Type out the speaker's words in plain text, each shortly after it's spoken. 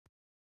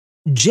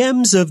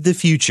Gems of the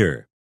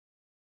future.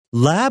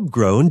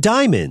 Lab-grown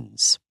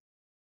diamonds.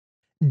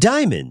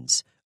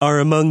 Diamonds are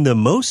among the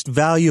most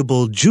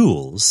valuable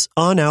jewels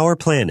on our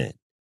planet.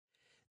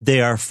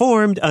 They are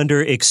formed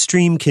under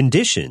extreme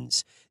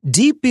conditions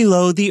deep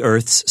below the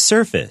Earth's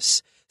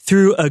surface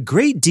through a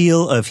great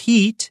deal of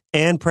heat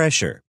and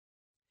pressure.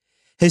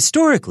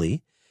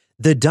 Historically,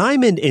 the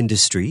diamond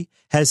industry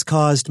has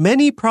caused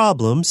many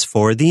problems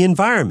for the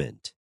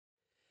environment.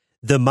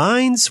 The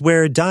mines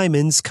where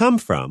diamonds come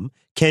from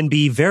can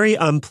be very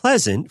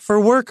unpleasant for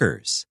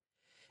workers,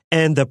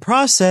 and the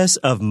process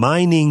of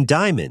mining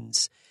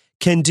diamonds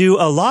can do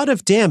a lot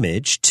of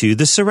damage to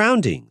the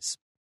surroundings.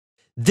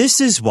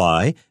 This is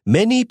why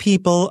many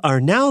people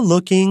are now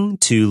looking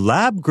to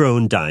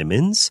lab-grown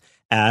diamonds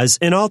as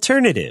an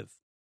alternative.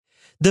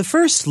 The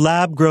first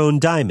lab-grown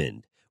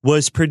diamond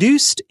was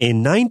produced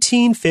in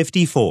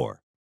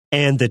 1954,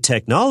 and the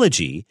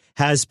technology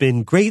has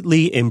been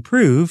greatly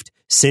improved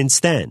since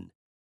then.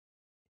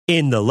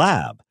 In the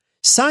lab,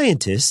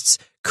 scientists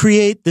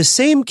create the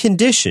same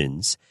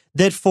conditions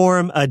that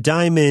form a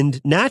diamond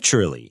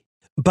naturally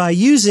by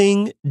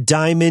using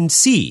diamond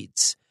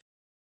seeds,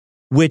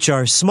 which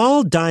are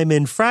small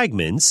diamond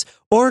fragments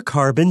or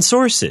carbon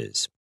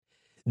sources.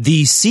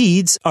 These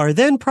seeds are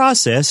then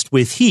processed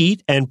with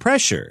heat and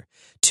pressure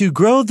to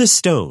grow the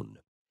stone.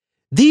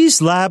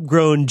 These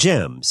lab-grown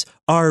gems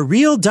are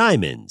real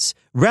diamonds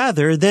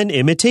rather than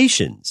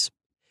imitations.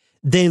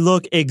 They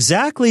look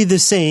exactly the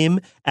same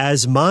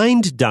as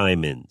mined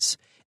diamonds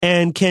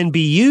and can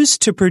be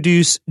used to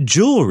produce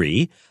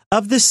jewelry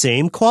of the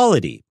same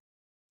quality.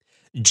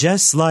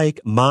 Just like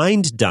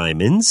mined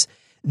diamonds,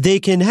 they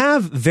can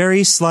have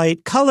very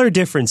slight color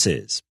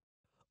differences.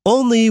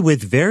 Only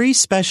with very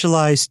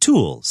specialized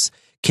tools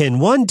can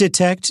one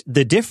detect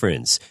the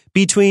difference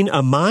between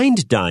a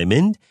mined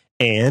diamond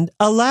and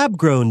a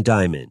lab-grown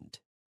diamond.